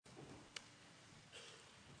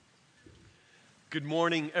Good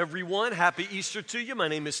morning, everyone. Happy Easter to you. My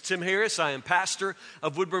name is Tim Harris. I am pastor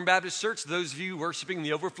of Woodburn Baptist Church. Those of you worshiping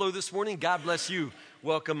the overflow this morning, God bless you.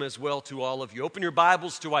 Welcome as well to all of you. Open your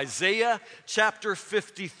Bibles to Isaiah chapter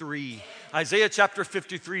 53. Isaiah chapter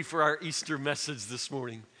 53 for our Easter message this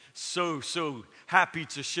morning. So happy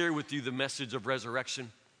to share with you the message of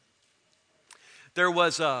resurrection. There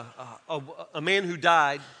was a man who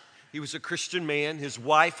died. He was a Christian man. His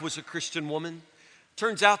wife was a Christian woman.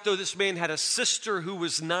 Turns out, though, this man had a sister who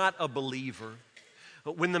was not a believer.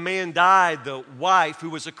 But when the man died, the wife, who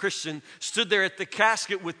was a Christian, stood there at the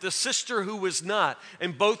casket with the sister who was not,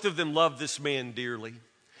 and both of them loved this man dearly.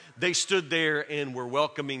 They stood there and were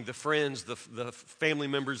welcoming the friends, the family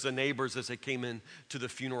members, the neighbors as they came in to the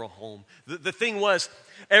funeral home. The thing was,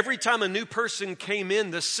 every time a new person came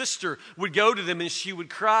in, the sister would go to them and she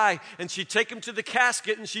would cry and she'd take him to the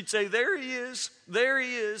casket and she'd say, "There he is, there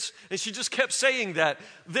he is." And she just kept saying that,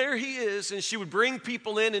 "There he is." And she would bring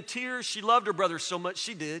people in tears. She loved her brother so much,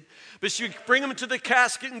 she did. But she would bring him to the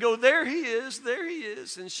casket and go, "There he is, there he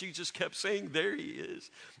is." And she just kept saying, "There he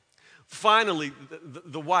is." Finally,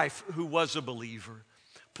 the wife, who was a believer,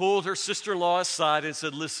 pulled her sister-in-law aside and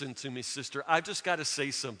said, "Listen to me, sister, I just got to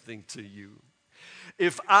say something to you.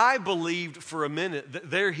 If I believed for a minute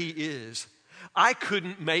that there he is, I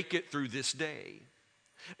couldn't make it through this day.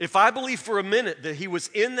 If I believed for a minute that he was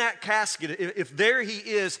in that casket, if there he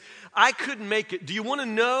is, I couldn't make it. Do you want to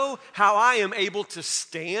know how I am able to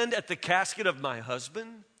stand at the casket of my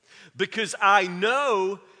husband? Because I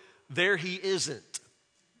know there he isn't.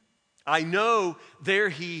 I know there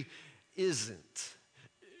he isn't."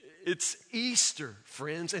 It's Easter,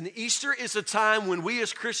 friends, and Easter is a time when we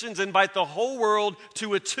as Christians invite the whole world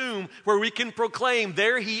to a tomb where we can proclaim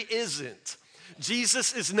there he isn't.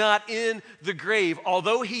 Jesus is not in the grave.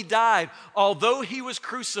 Although he died, although he was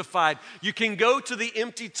crucified, you can go to the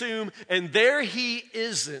empty tomb and there he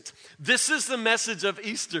isn't. This is the message of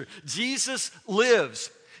Easter. Jesus lives.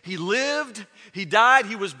 He lived, he died,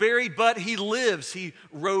 he was buried, but he lives, he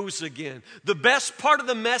rose again. The best part of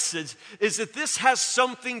the message is that this has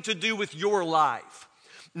something to do with your life.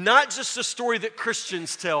 Not just a story that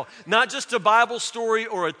Christians tell, not just a Bible story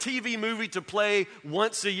or a TV movie to play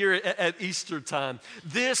once a year at Easter time.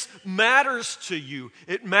 This matters to you.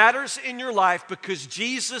 It matters in your life because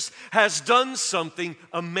Jesus has done something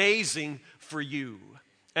amazing for you.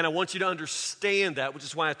 And I want you to understand that, which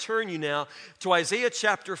is why I turn you now to Isaiah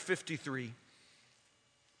chapter 53.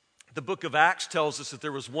 The book of Acts tells us that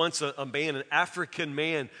there was once a man, an African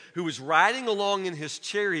man, who was riding along in his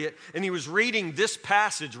chariot, and he was reading this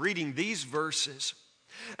passage, reading these verses.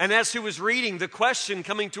 And as he was reading, the question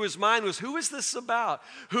coming to his mind was, who is this about?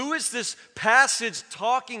 Who is this passage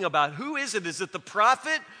talking about? Who is it? Is it the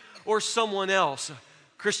prophet or someone else? A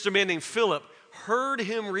Christian man named Philip heard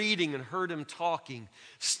him reading and heard him talking,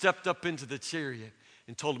 stepped up into the chariot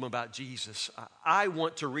and told him about Jesus. I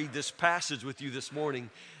want to read this passage with you this morning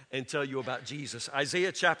and tell you about Jesus.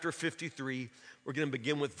 Isaiah chapter 53, we're going to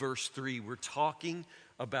begin with verse 3. We're talking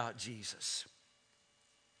about Jesus.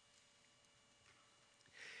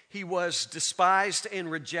 "He was despised and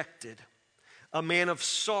rejected, a man of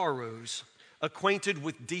sorrows, acquainted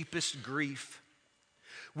with deepest grief.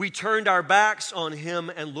 We turned our backs on him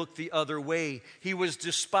and looked the other way. He was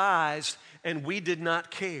despised and we did not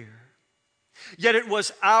care. Yet it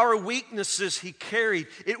was our weaknesses he carried.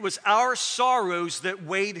 It was our sorrows that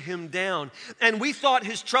weighed him down. And we thought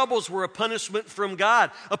his troubles were a punishment from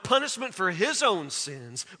God, a punishment for his own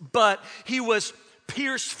sins. But he was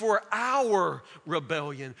pierced for our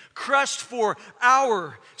rebellion, crushed for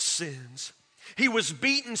our sins. He was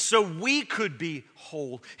beaten so we could be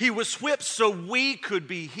whole. He was whipped so we could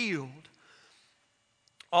be healed.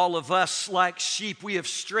 All of us, like sheep, we have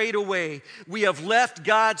strayed away. We have left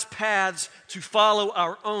God's paths to follow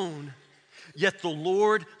our own. Yet the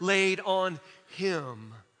Lord laid on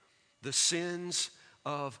him the sins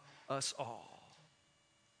of us all."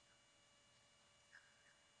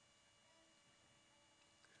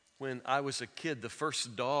 When I was a kid, the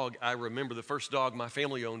first dog my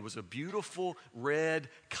family owned was a beautiful red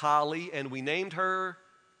collie, and we named her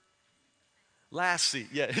Lassie.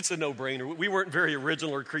 Yeah, it's a no-brainer. We weren't very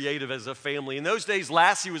original or creative as a family. In those days,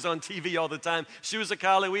 Lassie was on TV all the time. She was a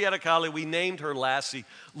collie. We had a collie. We named her Lassie.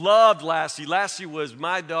 Loved Lassie. Lassie was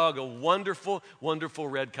my dog, a wonderful, wonderful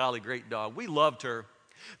red collie. Great dog. We loved her.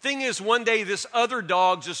 Thing is, one day this other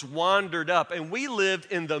dog just wandered up, and we lived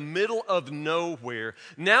in the middle of nowhere.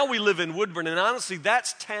 Now we live in Woodburn, and honestly,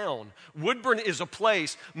 that's town. Woodburn is a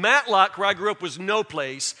place. Matlock, where I grew up, was no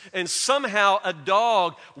place, and somehow a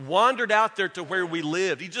dog wandered out there to where we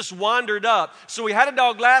lived. He just wandered up. So we had a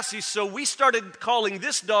dog, Lassie, so we started calling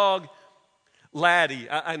this dog Laddie.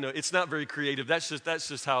 I know, it's not very creative. That's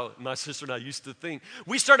just how my sister and I used to think.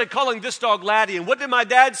 We started calling this dog Laddie, and what did my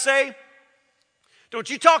dad say? Don't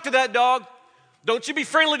you talk to that dog. Don't you be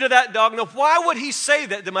friendly to that dog. Now, why would he say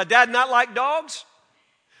that? Did my dad not like dogs?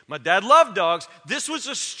 My dad loved dogs. This was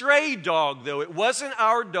a stray dog, though. It wasn't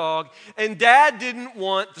our dog, and Dad didn't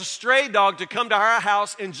want the stray dog to come to our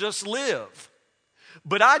house and just live.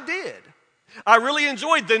 But I did. I really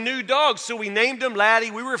enjoyed the new dog, so we named him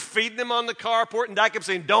Laddie. We were feeding him on the carport, and Dad kept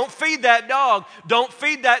saying, don't feed that dog. Don't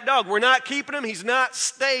feed that dog. We're not keeping him. He's not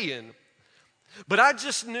staying. But I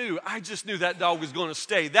just knew that dog was going to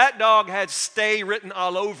stay. That dog had stay written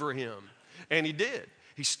all over him, and he did.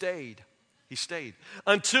 He stayed. He stayed.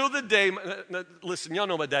 Until the day, listen, y'all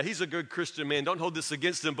know my dad. He's a good Christian man. Don't hold this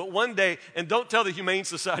against him. But one day, and don't tell the Humane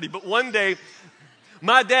Society, but one day,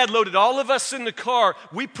 my dad loaded all of us in the car.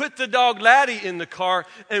 We put the dog Laddie in the car,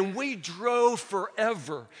 and we drove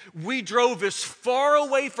forever. We drove as far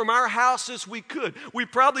away from our house as we could. We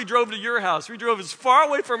probably drove to your house. We drove as far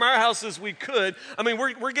away from our house as we could. I mean,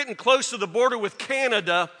 we're getting close to the border with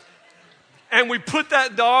Canada, and we put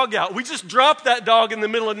that dog out. We just dropped that dog in the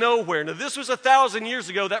middle of nowhere. Now, this was 1,000 years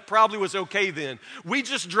ago. That probably was okay then. We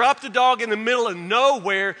just dropped the dog in the middle of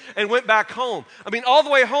nowhere and went back home. I mean, all the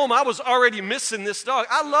way home, I was already missing this dog.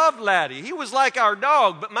 I loved Laddie. He was like our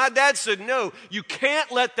dog. But my dad said, no, you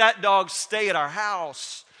can't let that dog stay at our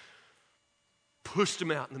house. Pushed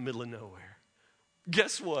him out in the middle of nowhere.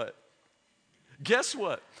 Guess what? Guess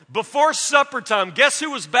what? Before supper time, guess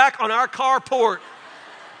who was back on our carport?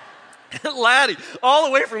 Laddie, all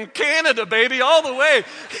the way from Canada, baby, all the way.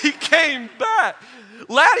 He came back.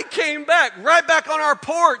 Laddie came back, right back on our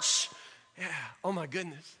porch. Yeah, oh my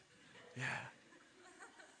goodness. Yeah.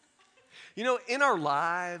 You know, in our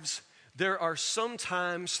lives, there are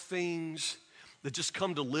sometimes things that just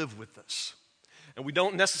come to live with us. And we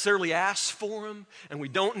don't necessarily ask for them, and we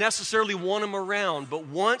don't necessarily want them around. But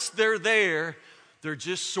once they're there, they're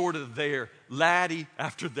just sort of there. Laddie,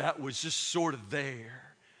 after that, was just sort of there.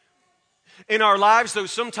 In our lives, though,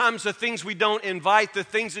 sometimes the things we don't invite, the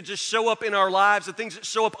things that just show up in our lives, the things that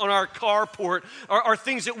show up on our carport are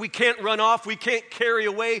things that we can't run off, we can't carry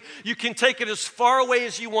away. You can take it as far away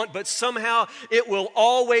as you want, but somehow it will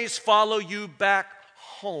always follow you back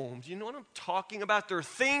home. Do you know what I'm talking about? There are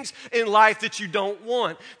things in life that you don't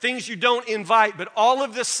want, things you don't invite, but all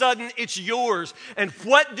of a sudden it's yours. And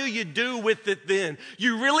what do you do with it then?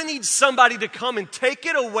 You really need somebody to come and take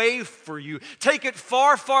it away for you. Take it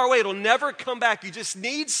far, far away. It'll never come back. You just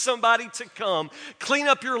need somebody to come, clean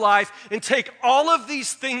up your life, and take all of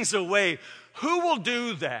these things away. Who will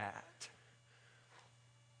do that?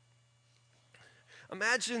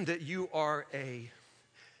 Imagine that you are a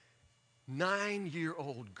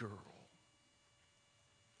 9-year-old girl,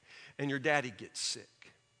 and your daddy gets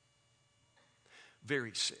sick,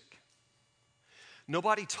 very sick.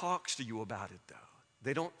 Nobody talks to you about it, though.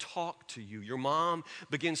 They don't talk to you. Your mom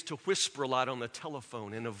begins to whisper a lot on the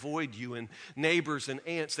telephone and avoid you, and neighbors and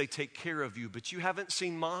aunts, they take care of you, but you haven't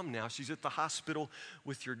seen mom now. She's at the hospital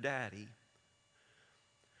with your daddy.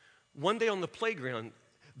 One day on the playground,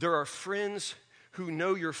 there are friends who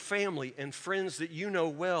know your family and friends that you know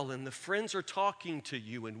well, and the friends are talking to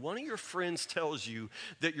you, and one of your friends tells you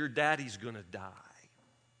that your daddy's going to die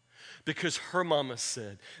because her mama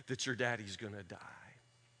said that your daddy's going to die.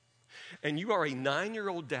 And you are a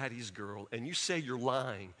 9-year-old daddy's girl, and you say you're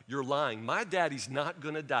lying. You're lying. My daddy's not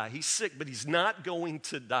going to die. He's sick, but he's not going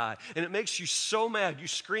to die. And it makes you so mad. You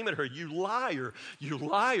scream at her, you liar, you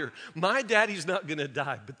liar. My daddy's not going to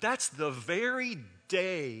die. But that's the very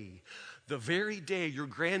day your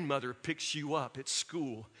grandmother picks you up at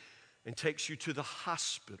school and takes you to the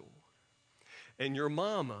hospital, and your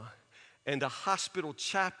mama and a hospital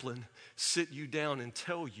chaplain sit you down and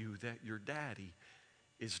tell you that your daddy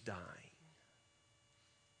is dying.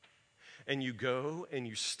 And you go and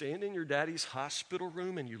you stand in your daddy's hospital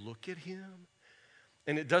room and you look at him,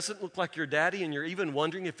 and it doesn't look like your daddy, and you're even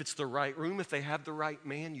wondering if it's the right room, if they have the right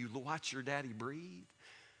man. You watch your daddy breathe.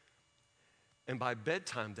 And by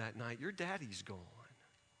bedtime that night, your daddy's gone.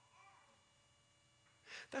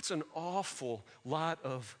 That's an awful lot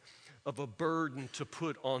of a burden to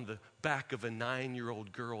put on the back of a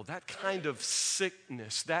 9-year-old girl. That kind of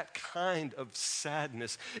sickness, that kind of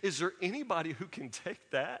sadness. Is there anybody who can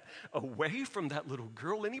take that away from that little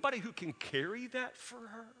girl? Anybody who can carry that for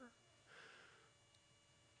her?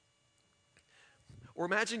 Or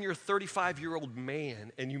imagine you're a 35-year-old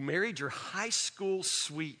man and you married your high school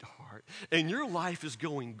sweetheart and your life is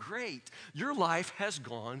going great. Your life has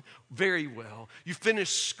gone very well. You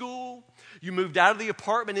finished school. You moved out of the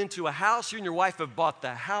apartment into a house. You and your wife have bought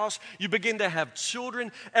the house. You begin to have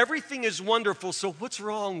children. Everything is wonderful. So what's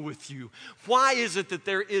wrong with you? Why is it that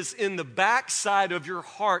there is in the backside of your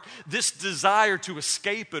heart this desire to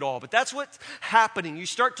escape it all? But that's what's happening. You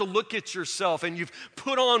start to look at yourself and you've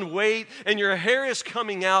put on weight and your hair is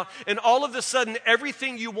coming out, and all of a sudden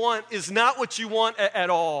everything you want is not what you want at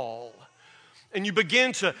all. And you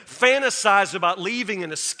begin to fantasize about leaving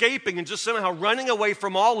and escaping and just somehow running away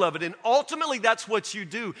from all of it. And ultimately that's what you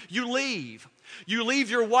do. You leave. You leave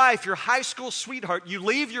your wife, your high school sweetheart, you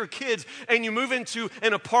leave your kids, and you move into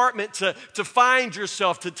an apartment to find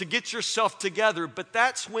yourself, to get yourself together. But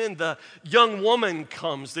that's when the young woman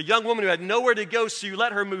comes, the young woman who had nowhere to go, so you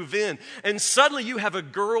let her move in. And suddenly you have a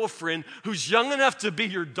girlfriend who's young enough to be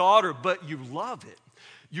your daughter, but you love it.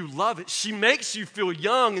 You love it. She makes you feel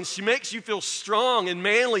young, and she makes you feel strong and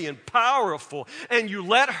manly and powerful, and you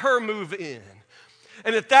let her move in.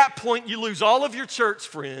 And at that point, you lose all of your church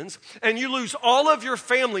friends and you lose all of your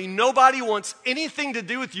family. Nobody wants anything to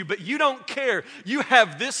do with you, but you don't care. You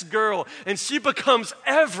have this girl and she becomes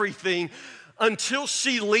everything until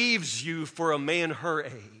she leaves you for a man her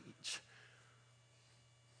age.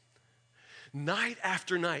 Night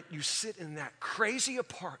after night, you sit in that crazy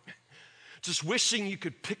apartment just wishing you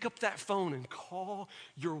could pick up that phone and call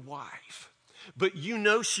your wife. But you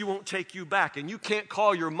know she won't take you back, and you can't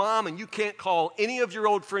call your mom, and you can't call any of your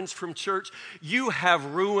old friends from church. You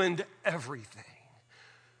have ruined everything.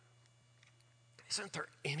 Isn't there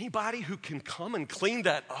anybody who can come and clean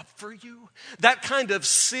that up for you? That kind of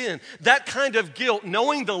sin, that kind of guilt,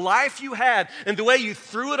 knowing the life you had and the way you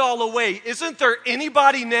threw it all away. Isn't there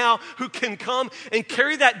anybody now who can come and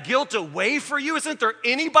carry that guilt away for you? Isn't there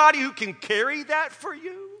anybody who can carry that for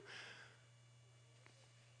you?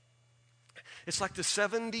 It's like the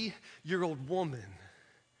 70-year-old woman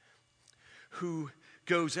who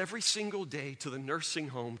goes every single day to the nursing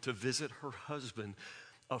home to visit her husband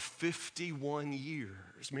of 51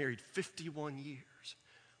 years, married 51 years.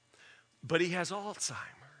 But he has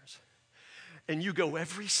Alzheimer's. And you go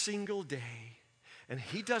every single day, and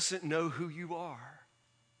he doesn't know who you are.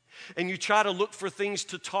 And you try to look for things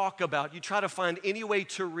to talk about. You try to find any way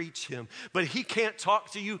to reach him. But he can't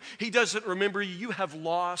talk to you. He doesn't remember you. You have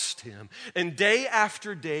lost him. And day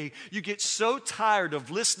after day, you get so tired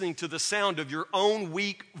of listening to the sound of your own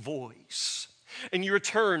weak voice. And you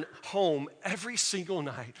return home every single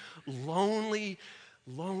night, lonely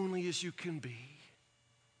as you can be.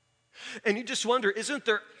 And you just wonder, isn't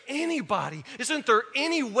there any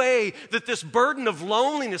way that this burden of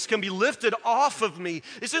loneliness can be lifted off of me?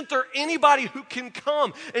 Isn't there anybody who can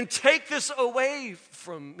come and take this away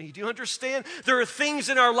from me? Do you understand? There are things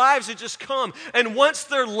in our lives that just come, and once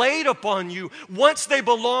they're laid upon you, once they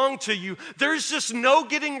belong to you, there's just no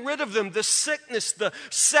getting rid of them. The sickness, the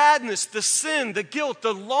sadness, the sin, the guilt,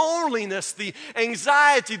 the loneliness, the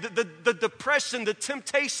anxiety, the depression, the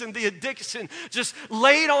temptation, the addiction, just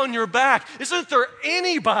laid on your back. Isn't there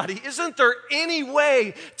any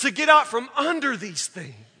way to get out from under these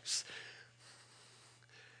things?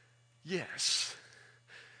 Yes.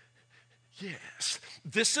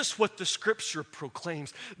 This is what the scripture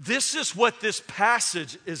proclaims. This is what this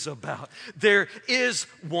passage is about. There is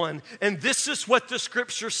one, and this is what the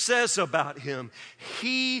scripture says about him.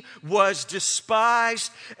 He was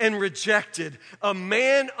despised and rejected, a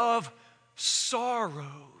man of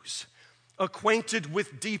sorrows, acquainted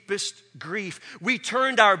with deepest grief. We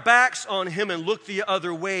turned our backs on him and looked the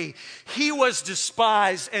other way. He was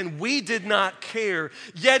despised and we did not care,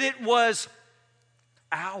 yet it was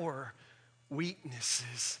our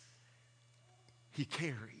weaknesses he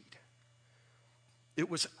carried. It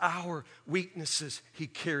was our weaknesses he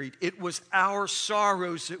carried. It was our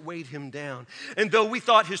sorrows that weighed him down. And though we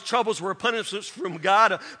thought his troubles were a punishment from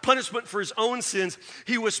God, a punishment for his own sins,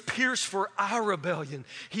 he was pierced for our rebellion.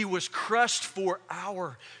 He was crushed for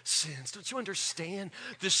our sins. Don't you understand?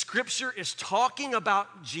 The scripture is talking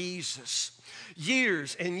about Jesus.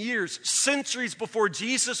 Years and years, centuries before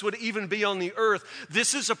Jesus would even be on the earth.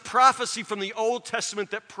 This is a prophecy from the Old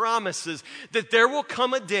Testament that promises that there will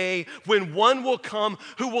come a day when one will come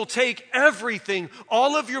who will take everything,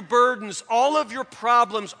 all of your burdens, all of your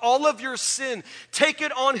problems, all of your sin, take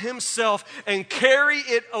it on himself and carry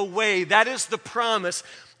it away. That is the promise,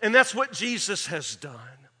 and that's what Jesus has done.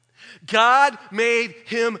 God made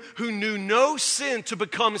him who knew no sin to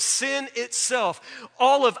become sin itself.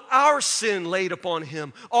 All of our sin laid upon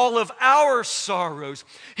him, all of our sorrows.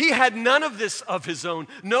 He had none of this of his own,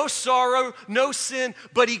 no sorrow, no sin,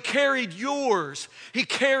 but he carried yours. He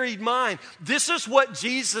carried mine. This is what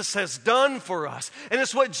Jesus has done for us, and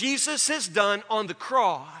it's what Jesus has done on the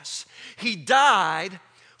cross. He died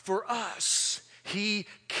for us. He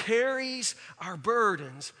carries our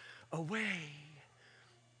burdens away.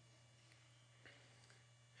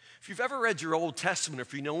 If you've ever read your Old Testament, or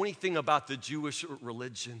if you know anything about the Jewish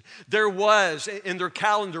religion, there was in their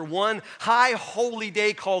calendar one high holy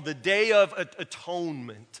day called the Day of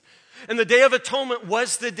Atonement. And the Day of Atonement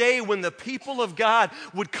was the day when the people of God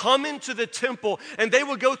would come into the temple and they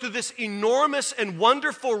would go through this enormous and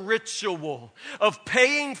wonderful ritual of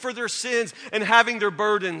paying for their sins and having their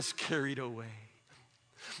burdens carried away.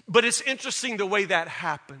 But it's interesting the way that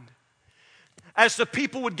happened. As the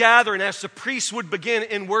people would gather and as the priests would begin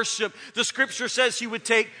in worship, the scripture says he would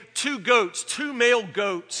take two male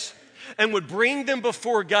goats, and would bring them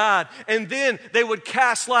before God. And then they would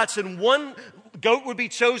cast lots, and one goat would be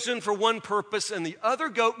chosen for one purpose, and the other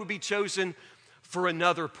goat would be chosen for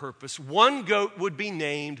another purpose. One goat would be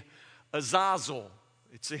named Azazel.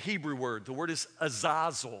 It's a Hebrew word. The word is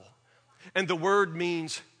Azazel. And the word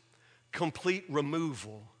means complete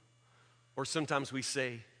removal. Or sometimes we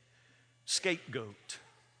say scapegoat.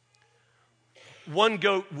 One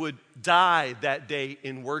goat would die that day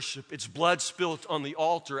in worship. Its blood spilled on the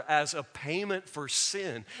altar as a payment for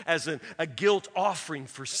sin, as a guilt offering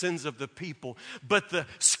for sins of the people. But the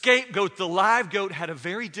scapegoat, the live goat, had a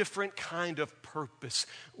very different kind of purpose.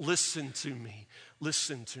 Listen to me.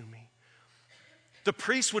 Listen to me. The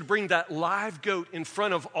priest would bring that live goat in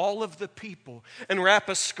front of all of the people and wrap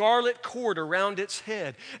a scarlet cord around its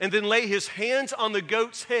head, and then lay his hands on the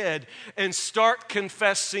goat's head and start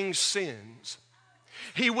confessing sins.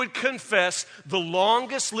 He would confess the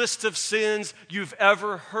longest list of sins you've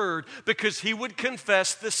ever heard, because he would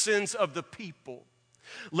confess the sins of the people.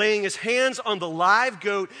 Laying his hands on the live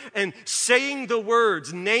goat and saying the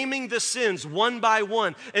words, naming the sins one by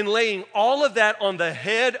one, and laying all of that on the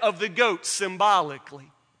head of the goat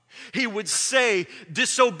symbolically. He would say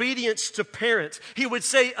disobedience to parents. He would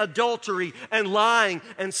say adultery and lying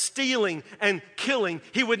and stealing and killing.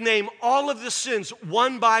 He would name all of the sins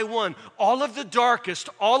one by one, all of the darkest,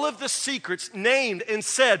 all of the secrets named and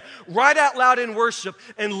said right out loud in worship,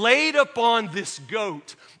 and laid upon this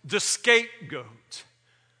goat, the scapegoat.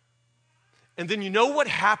 And then you know what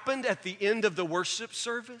happened at the end of the worship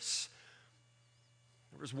service?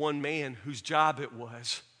 There was one man whose job it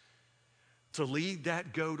was to lead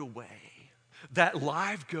that goat away. That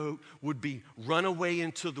live goat would be run away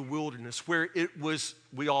into the wilderness, where it was,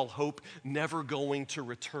 we all hope, never going to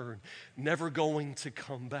return, never going to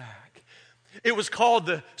come back. It was called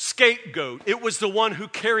the scapegoat. It was the one who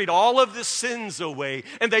carried all of the sins away.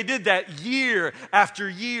 And they did that year after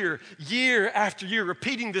year, year after year,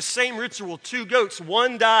 repeating the same ritual. Two goats,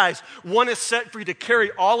 one dies, one is set free to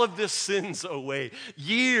carry all of the sins away.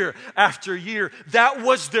 Year after year. That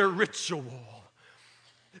was their ritual.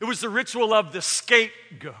 It was the ritual of the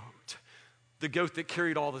scapegoat, the goat that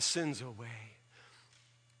carried all the sins away.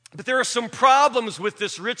 But there are some problems with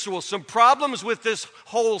this ritual, some problems with this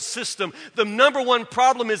whole system. The number one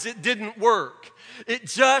problem is it didn't work. It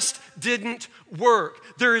just didn't work.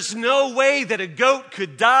 There is no way that a goat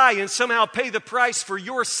could die and somehow pay the price for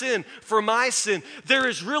your sin, for my sin. There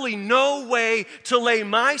is really no way to lay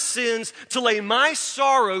my sins, to lay my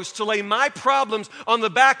sorrows, to lay my problems on the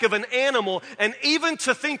back of an animal, and even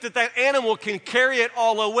to think that that animal can carry it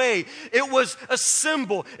all away. It was a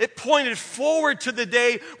symbol. It pointed forward to the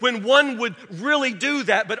day when one would really do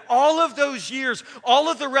that. But all of those years, all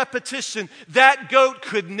of the repetition, that goat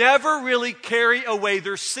could never really carry away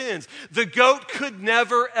their sins. The goat could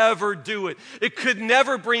never, ever do it. It could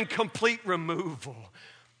never bring complete removal.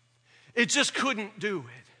 It just couldn't do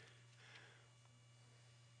it.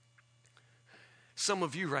 Some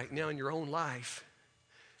of you right now in your own life,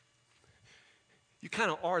 you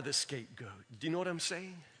kind of are the scapegoat. Do you know what I'm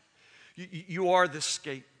saying? You are the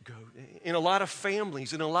scapegoat. In a lot of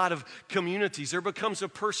families, in a lot of communities, there becomes a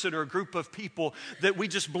person or a group of people that we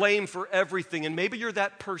just blame for everything. And maybe you're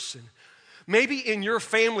that person. Maybe in your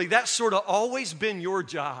family, that's sort of always been your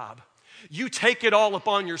job. You take it all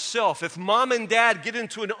upon yourself. If mom and dad get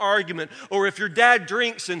into an argument, or if your dad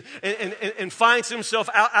drinks and finds himself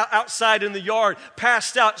outside in the yard,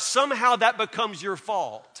 passed out, somehow that becomes your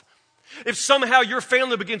fault. If somehow your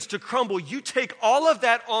family begins to crumble, you take all of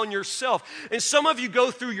that on yourself. And some of you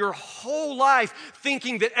go through your whole life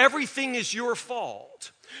thinking that everything is your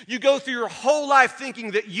fault. You go through your whole life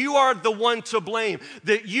thinking that you are the one to blame,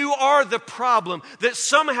 that you are the problem, that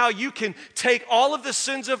somehow you can take all of the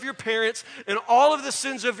sins of your parents and all of the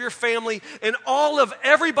sins of your family and all of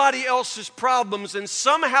everybody else's problems, and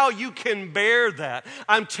somehow you can bear that.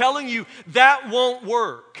 I'm telling you, that won't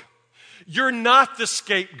work. You're not the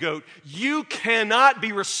scapegoat. You cannot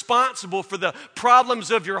be responsible for the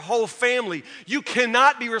problems of your whole family. You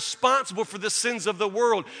cannot be responsible for the sins of the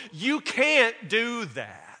world. You can't do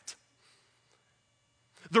that.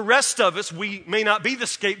 The rest of us, we may not be the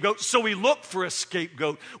scapegoat, so we look for a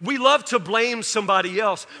scapegoat. We love to blame somebody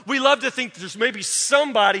else. We love to think there's maybe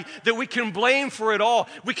somebody that we can blame for it all.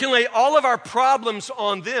 We can lay all of our problems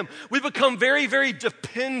on them. We become very, very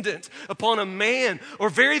dependent upon a man or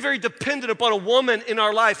very, very dependent upon a woman in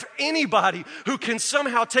our life. Anybody who can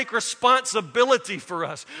somehow take responsibility for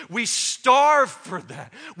us. We starve for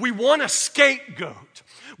that. We want a scapegoat.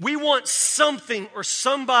 We want something or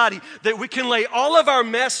somebody that we can lay all of our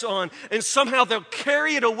mess on, and somehow they'll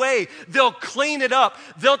carry it away. They'll clean it up.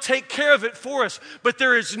 They'll take care of it for us. But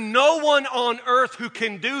there is no one on earth who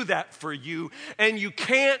can do that for you, and you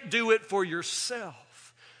can't do it for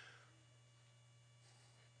yourself.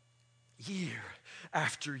 Year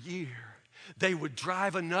after year, they would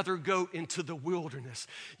drive another goat into the wilderness.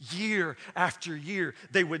 Year after year,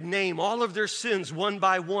 they would name all of their sins one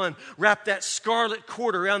by one, wrap that scarlet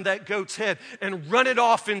cord around that goat's head, and run it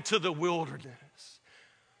off into the wilderness.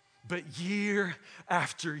 But year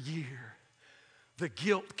after year, the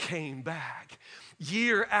guilt came back.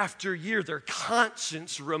 Year after year, their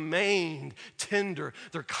conscience remained tender.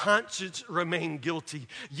 Their conscience remained guilty.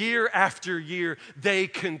 Year after year, they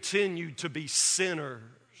continued to be sinners.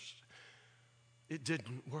 It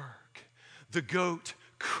didn't work. The goat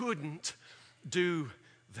couldn't do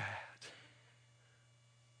that.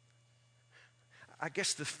 I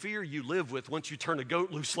guess the fear you live with once you turn a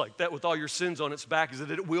goat loose like that with all your sins on its back is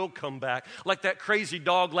that it will come back. Like that crazy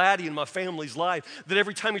dog Laddie in my family's life, that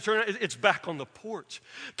every time you turn it, it's back on the porch.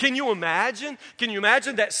 Can you imagine? Can you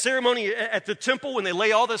imagine that ceremony at the temple when they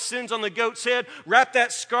lay all the sins on the goat's head, wrap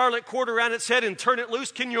that scarlet cord around its head and turn it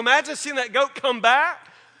loose? Can you imagine seeing that goat come back?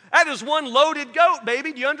 That is one loaded goat,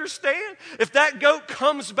 baby. Do you understand? If that goat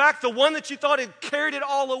comes back, the one that you thought had carried it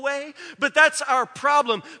all away, but that's our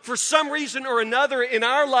problem. For some reason or another in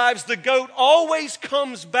our lives, the goat always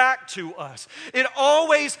comes back to us. It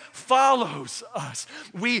always follows us.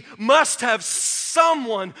 We must have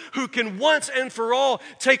someone who can once and for all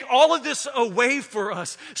take all of this away for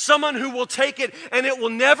us. Someone who will take it and it will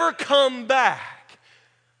never come back.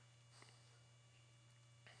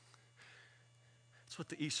 That's what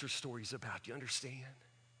the Easter story is about. Do you understand?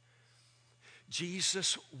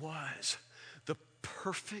 Jesus was the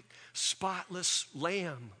perfect, spotless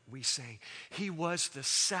lamb, we say. He was the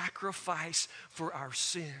sacrifice for our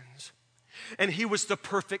sins. And he was the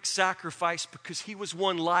perfect sacrifice because he was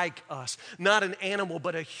one like us, not an animal,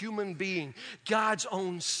 but a human being, God's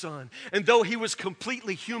own son. And though he was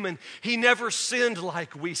completely human, he never sinned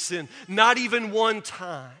like we sin, not even one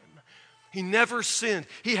time. He never sinned.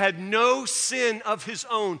 He had no sin of his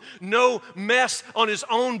own, no mess on his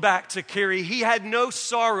own back to carry. He had no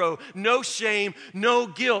sorrow, no shame, no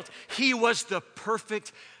guilt. He was the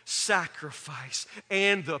perfect sacrifice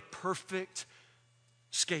and the perfect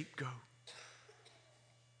scapegoat.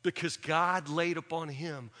 Because God laid upon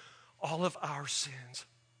him all of our sins.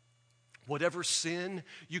 Whatever sin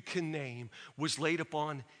you can name was laid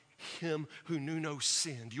upon him who knew no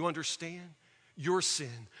sin. Do you understand? Your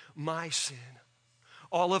sin, my sin,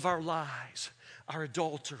 all of our lies, our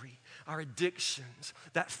adultery, our addictions,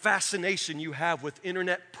 that fascination you have with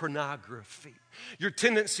internet pornography, your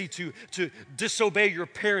tendency to disobey your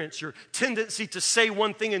parents, your tendency to say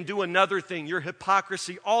one thing and do another thing, your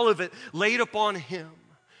hypocrisy, all of it laid upon him.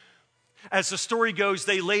 As the story goes,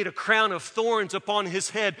 they laid a crown of thorns upon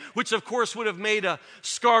his head, which of course would have made a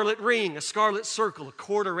scarlet ring, a scarlet circle, a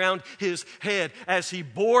cord around his head. As he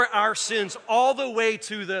bore our sins all the way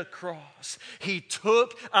to the cross, he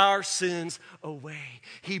took our sins away.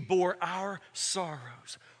 He bore our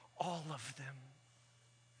sorrows, all of them.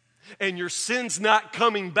 And your sin's not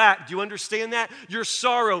coming back. Do you understand that? Your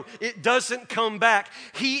sorrow, it doesn't come back.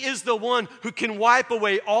 He is the one who can wipe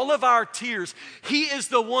away all of our tears. He is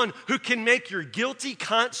the one who can make your guilty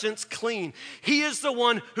conscience clean. He is the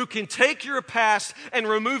one who can take your past and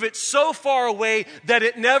remove it so far away that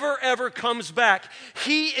it never ever comes back.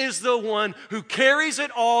 He is the one who carries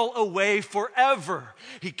it all away forever.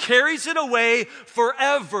 He carries it away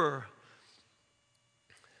forever.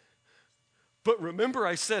 But remember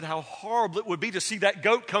I said how horrible it would be to see that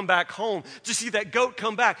goat come back home, to see that goat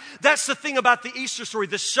come back. That's the thing about the Easter story,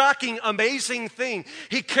 the shocking, amazing thing.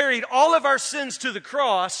 He carried all of our sins to the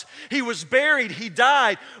cross. He was buried, he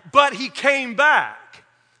died, but he came back.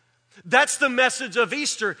 That's the message of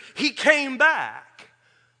Easter. He came back.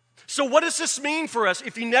 So what does this mean for us?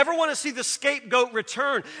 If you never want to see the scapegoat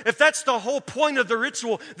return, if that's the whole point of the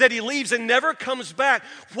ritual, that he leaves and never comes back,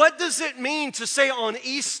 what does it mean to say on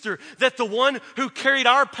Easter that the one who carried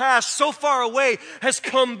our past so far away has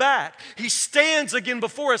come back? He stands again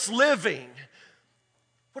before us living.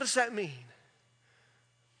 What does that mean?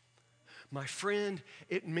 My friend,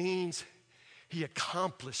 it means he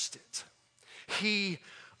accomplished it. He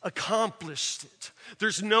accomplished it.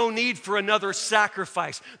 There's no need for another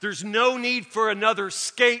sacrifice. There's no need for another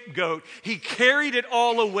scapegoat. He carried it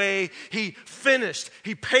all away. He finished.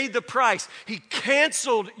 He paid the price. He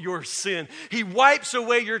canceled your sin. He wipes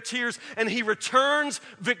away your tears, and he returns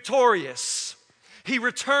victorious. He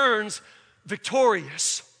returns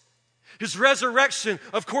victorious. His resurrection,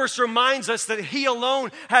 of course, reminds us that he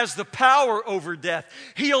alone has the power over death.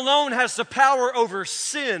 He alone has the power over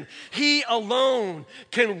sin. He alone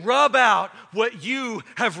can rub out what you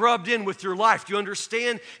have rubbed in with your life. Do you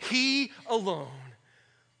understand? He alone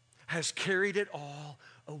has carried it all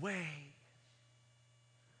away.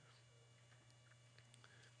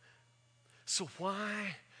 So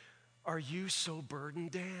why are you so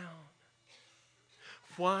burdened down?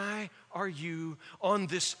 Why are you on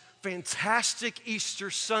this fantastic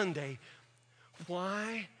Easter Sunday,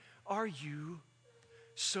 why are you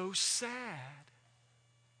so sad?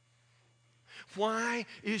 Why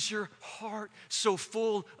is your heart so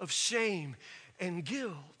full of shame and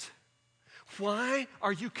guilt? Why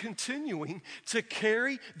are you continuing to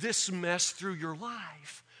carry this mess through your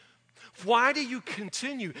life? Why do you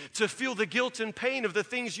continue to feel the guilt and pain of the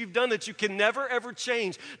things you've done that you can never, ever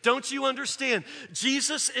change? Don't you understand?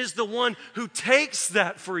 Jesus is the one who takes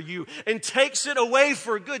that for you and takes it away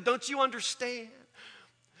for good. Don't you understand?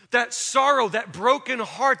 That sorrow, that broken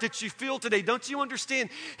heart that you feel today, don't you understand?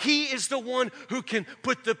 He is the one who can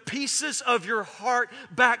put the pieces of your heart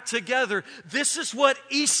back together. This is what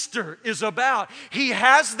Easter is about. He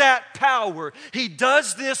has that power. He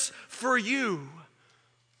does this for you.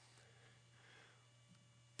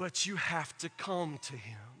 But you have to come to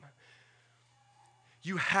him.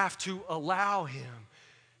 You have to allow him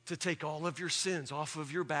to take all of your sins off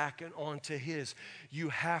of your back and onto his. You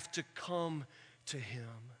have to come to him.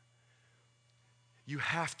 You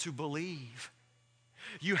have to believe.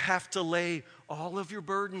 You have to lay all of your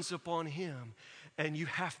burdens upon him. And you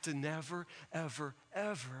have to never, ever,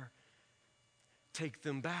 ever take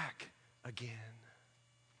them back again.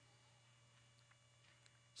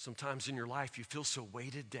 Sometimes in your life you feel so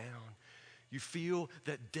weighted down. You feel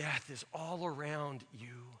that death is all around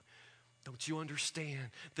you. Don't you understand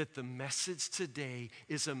that the message today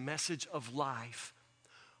is a message of life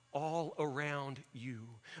all around you?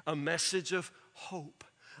 A message of hope.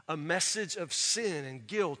 A message of sin and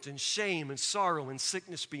guilt and shame and sorrow and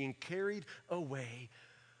sickness being carried away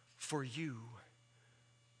for you.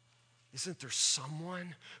 Isn't there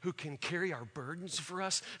someone who can carry our burdens for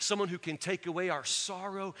us? Someone who can take away our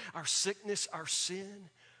sorrow, our sickness, our sin?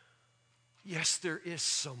 Yes, there is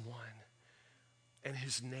someone. And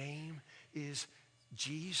his name is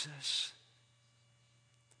Jesus.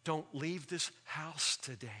 Don't leave this house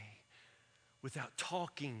today without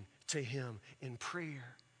talking to him in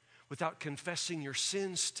prayer, without confessing your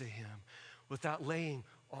sins to him, without laying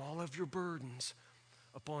all of your burdens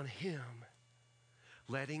upon him,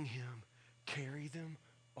 letting him carry them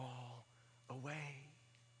all away.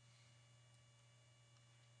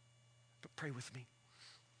 But pray with me.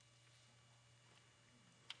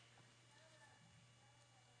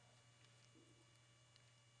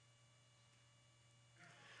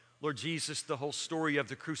 Lord Jesus, the whole story of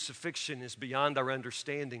the crucifixion is beyond our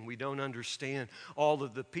understanding. We don't understand all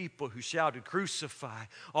of the people who shouted, "Crucify,"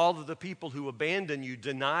 all of the people who abandoned you,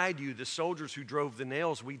 denied you, the soldiers who drove the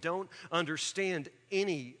nails. We don't understand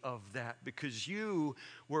any of that because you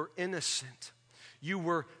were innocent. You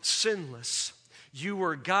were sinless. You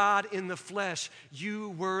were God in the flesh. You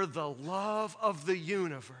were the love of the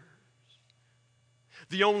universe.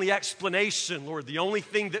 The only explanation, Lord, the only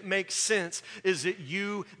thing that makes sense is that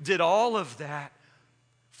you did all of that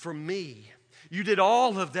for me. You did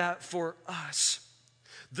all of that for us.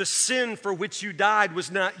 The sin for which you died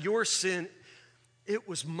was not your sin, it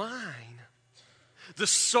was mine. The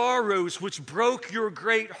sorrows which broke your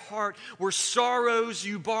great heart were sorrows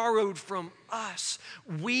you borrowed from us.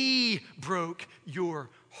 We broke your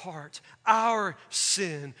heart. Our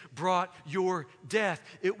sin brought your death.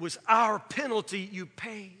 It was our penalty you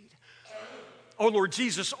paid. Oh, Lord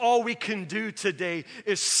Jesus, all we can do today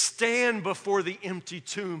is stand before the empty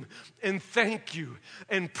tomb and thank you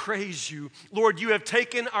and praise you. Lord, you have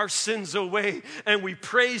taken our sins away, and we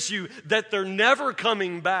praise you that they're never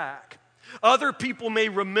coming back. Other people may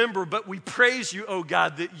remember, but we praise you, oh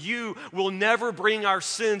God, that you will never bring our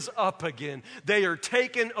sins up again. They are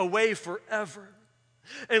taken away forever.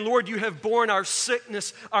 And Lord, you have borne our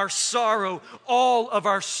sickness, our sorrow, all of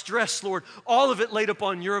our stress, Lord, all of it laid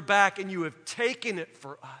upon your back, and you have taken it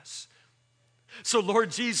for us. So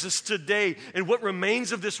Lord Jesus, today, in what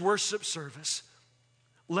remains of this worship service,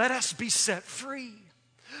 let us be set free.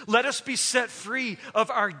 Let us be set free of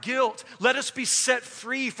our guilt. Let us be set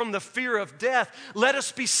free from the fear of death. Let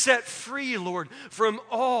us be set free, Lord, from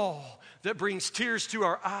all that brings tears to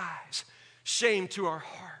our eyes, shame to our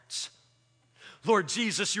hearts. Lord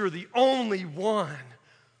Jesus, you're the only one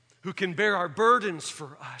who can bear our burdens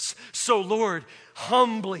for us. So, Lord,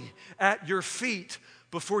 humbly at your feet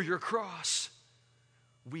before your cross,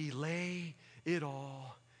 we lay it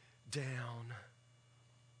all down.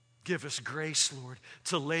 Give us grace, Lord,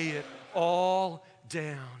 to lay it all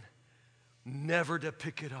down, never to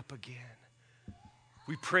pick it up again.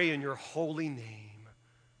 We pray in your holy name.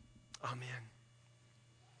 Amen.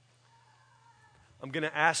 I'm going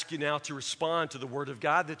to ask you now to respond to the word of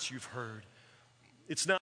God that you've heard. It's not